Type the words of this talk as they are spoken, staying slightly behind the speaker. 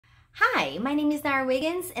Hi, my name is Nara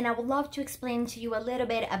Wiggins, and I would love to explain to you a little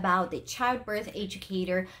bit about the childbirth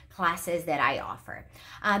educator classes that I offer.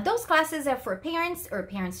 Those classes are for parents or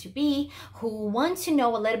parents-to-be who want to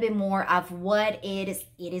know a little bit more of what it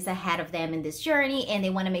is ahead of them in this journey, and they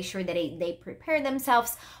want to make sure that they prepare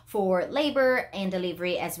themselves for labor and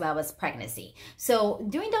delivery as well as pregnancy. So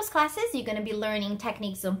during those classes, you're going to be learning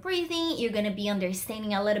techniques on breathing. You're going to be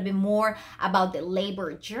understanding a little bit more about the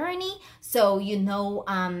labor journey. So you know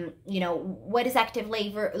what is active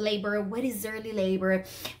labor, what is early labor,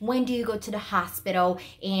 when do you go to the hospital,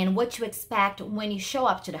 and what to expect when you show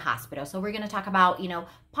up to the hospital. So we're going to talk about,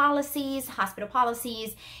 policies, hospital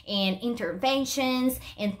policies, and interventions,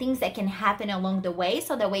 and things that can happen along the way.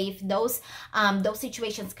 So that way, if those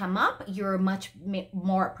situations come up, you're much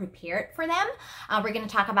more prepared for them. We're going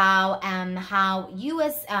to talk about how you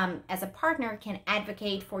as a partner can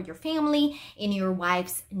advocate for your family and your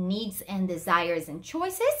wife's needs and desires and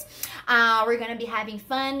choices. We're going to be having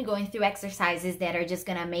fun going through exercises that are just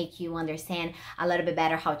going to make you understand a little bit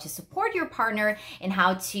better how to support your partner and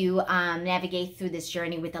how to navigate through this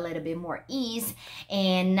journey with a little bit more ease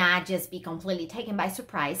and not just be completely taken by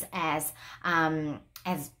surprise as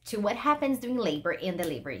to what happens during labor and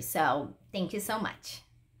delivery. So thank you so much.